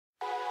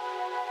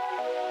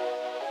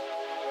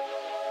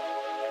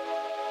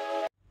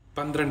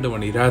12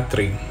 മണി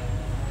രാത്രി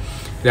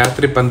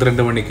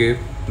 12 മണിക്ക്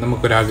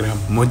നമുക്കൊരാഗ്രഹം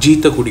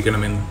മൊജീത്തോ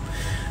കുടിക്കണമെന്ന്.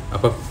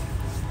 അപ്പം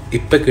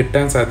ഇപ്പം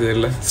കിട്ടാൻ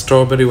സാധ്യതയുള്ള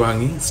സ്ട്രോബെറി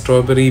വാങ്ങി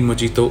സ്ട്രോബെറി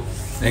മൊജീത്തോ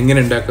എങ്ങനെ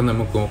ഉണ്ടാക്കാൻ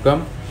നമുക്ക്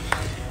നോക്കാം.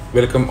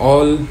 Welcome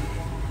all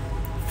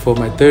for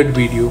my third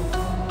video.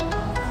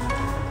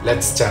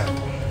 Let's start.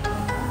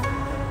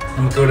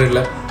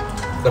 നമുക്കിവിടെയുള്ള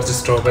കുറച്ച്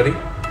സ്ട്രോബെറി,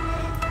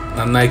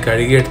 നന്നായി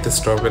കഴുകിയെടുത്ത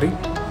സ്ട്രോബെറി,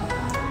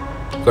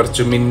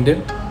 കുറച്ച് മിൻറ്റ്,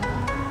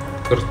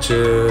 കുറച്ച്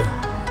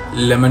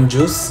ലെമൺ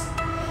ജ്യൂസ്,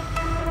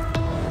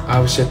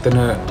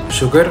 ആവശ്യത്തിന്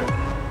ഷുഗർ,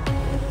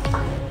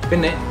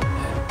 പിന്നെ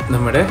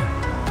നമ്മുടെ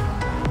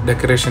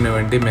ഡെക്കറേഷന്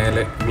വേണ്ടി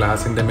മേലെ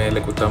ഗ്ലാസിൻ്റെ മേലെ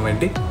കുത്താൻ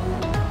വേണ്ടി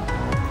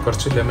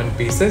കുറച്ച് lemon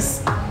pieces,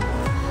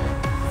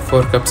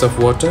 4 cups of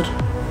water,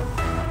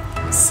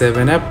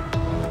 7 up.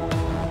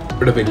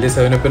 ഇവിടെ വലിയ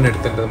 7 up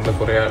എടുത്തിട്ടുണ്ട്, നമ്മൾ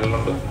കുറേ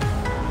ആളുകളുണ്ട്.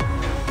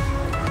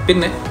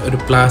 പിന്നെ ഒരു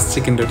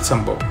പ്ലാസ്റ്റിക്കിൻ്റെ ഒരു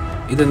സംഭവം.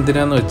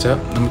 ഇതെന്തിനാന്ന് വെച്ചാൽ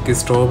നമുക്ക്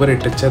സ്ട്രോബെറി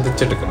ഇട്ട്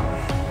ചതച്ചെടുക്കണം.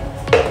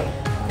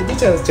 ഇത്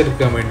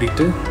ചതച്ചെടുക്കാൻ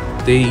വേണ്ടിയിട്ട്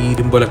ഇത്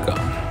ഇരുമ്പൊലക്ക.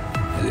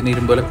 ഇതിന്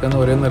ഇരുമ്പൊലക്ക എന്ന്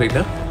പറയുന്നറിയില്ല,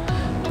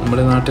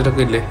 നമ്മുടെ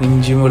നാട്ടിലൊക്കെ ഇല്ലേ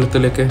ഇഞ്ചി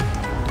വെളുത്തുള്ളിയൊക്കെ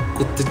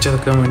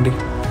കുത്തിച്ചതക്കാൻ വേണ്ടി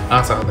ആ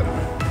സാധനം.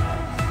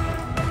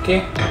 ഓക്കെ,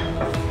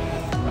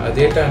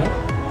 ആദ്യമായിട്ടാണ്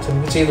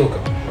ചെയ്ത്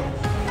നോക്കാം.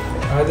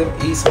 ആദ്യം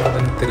ഈ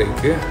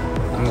സാധനത്തിലേക്ക്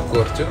നമുക്ക്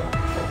കുറച്ച്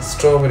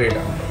സ്ട്രോബെറി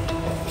ഇടാം.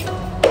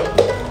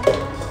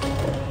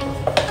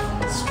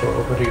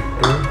 സ്ട്രോബെറി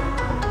ഇട്ടു.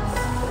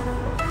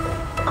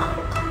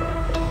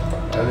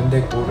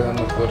 അതിൻ്റെ കൂടെ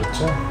നമുക്ക്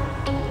കുറച്ച്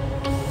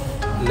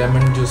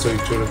ലെമൺ ജ്യൂസ്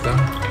ഒഴിച്ചു കൊടുക്കാം.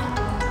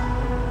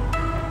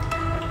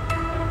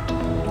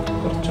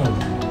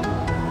 കുറച്ചുണ്ട്.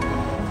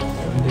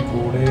 അതിൻ്റെ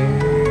കൂടെ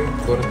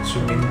കുറച്ച്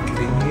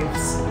മിൻറ്റ്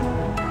ലീവ്സ്.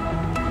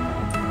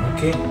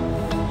 ഓക്കെ,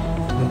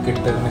 ഇതൊക്കെ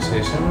ഇട്ടതിന്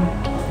ശേഷം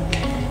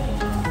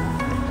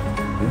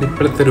ഇത്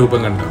ഇപ്പോഴത്തെ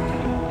രൂപം കണ്ടോ,